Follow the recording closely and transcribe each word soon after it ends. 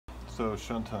So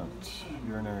shunt hunt,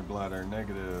 urinary bladder,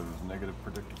 negative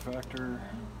predictive factor.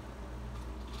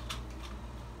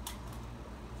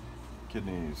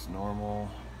 Kidneys, normal.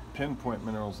 Pinpoint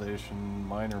mineralization,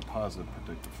 minor positive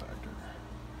predictive factor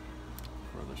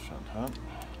for the shunt hunt.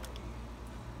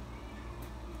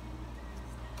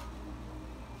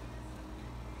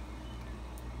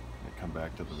 Come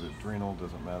back to the adrenal,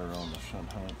 doesn't matter on the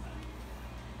shunt hunt.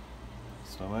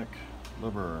 Stomach,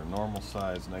 liver, normal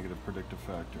size, negative predictive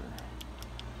factor.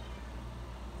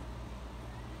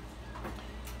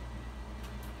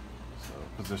 So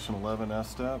position 11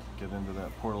 S-step, get into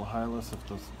that portal hilus if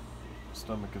the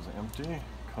stomach is empty.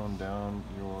 Cone down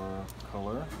your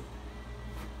color.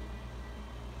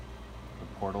 The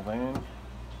portal vein.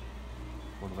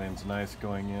 Portal vein's nice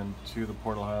going into the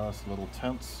portal hilus, a little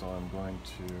tense, so I'm going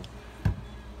to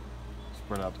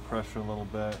spread out the pressure a little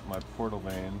bit. My portal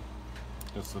vein,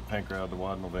 this is the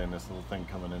pancreatic-duodenal vein, this little thing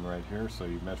coming in right here, so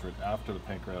you measure it after the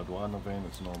pancreatic-duodenal vein,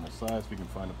 it's normal size. If you can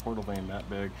find a portal vein that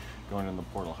big going in the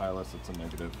portal hilus, it's a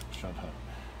negative shunt hunt.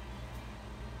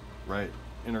 Right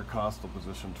intercostal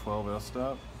position 12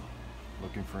 S-step,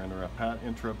 looking for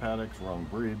intrahepatics, wrong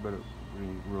breed, but we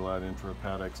rule out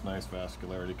intrahepatics, nice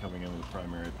vascularity coming into the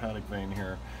primary hepatic vein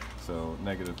here, so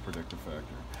negative predictive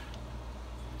factor.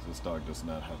 This dog does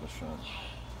not have a shunt.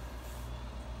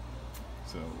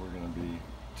 So we're going to be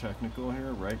technical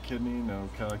here. Right kidney, no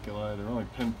calculi. There are only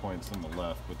pinpoints in the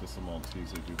left, but this is a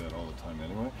Maltese, they do that all the time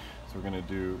anyway. So we're going to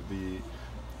do the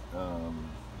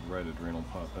right adrenal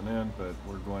popping in, but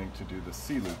we're going to do the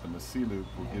C-loop, and the C-loop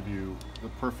will give you the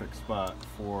perfect spot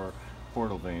for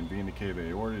portal vein, vena cava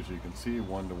aorta. As you can see,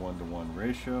 1:1:1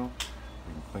 ratio.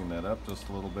 We can clean that up just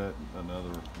a little bit.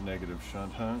 Another negative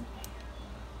shunt hunt.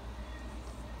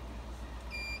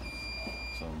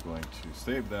 So I'm going to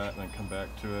save that and then come back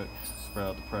to it, spread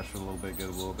out the pressure a little bit, get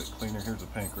a little bit cleaner. Here's a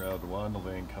pancreatic-duodenal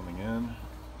vein coming in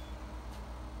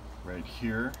right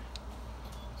here.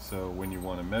 So when you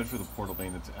want to measure the portal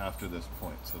vein, it's after this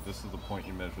point. So this is the point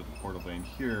you measure the portal vein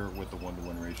here with the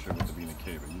 1:1 ratio with the vena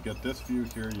cava. You get this view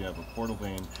here, you have a portal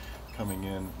vein coming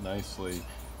in nicely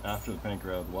after the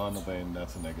pancreatic-duodenal vein.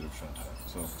 That's a negative shunt hunt.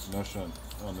 So no shunt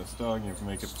on this dog. You can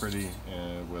make it pretty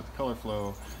with color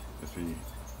flow. If he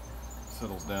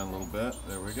settles down a little bit,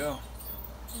 there we go.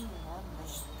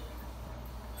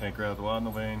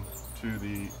 Pancreatic-duodenal vein to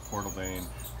the portal vein.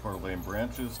 Portal vein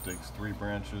branches, digs 3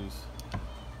 branches.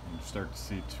 You start to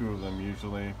see 2 of them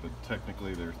usually, but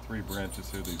technically there are 3 branches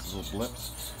here, these little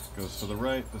blips. Goes to the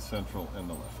right, the central, and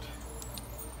the left.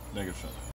 Negative shunt.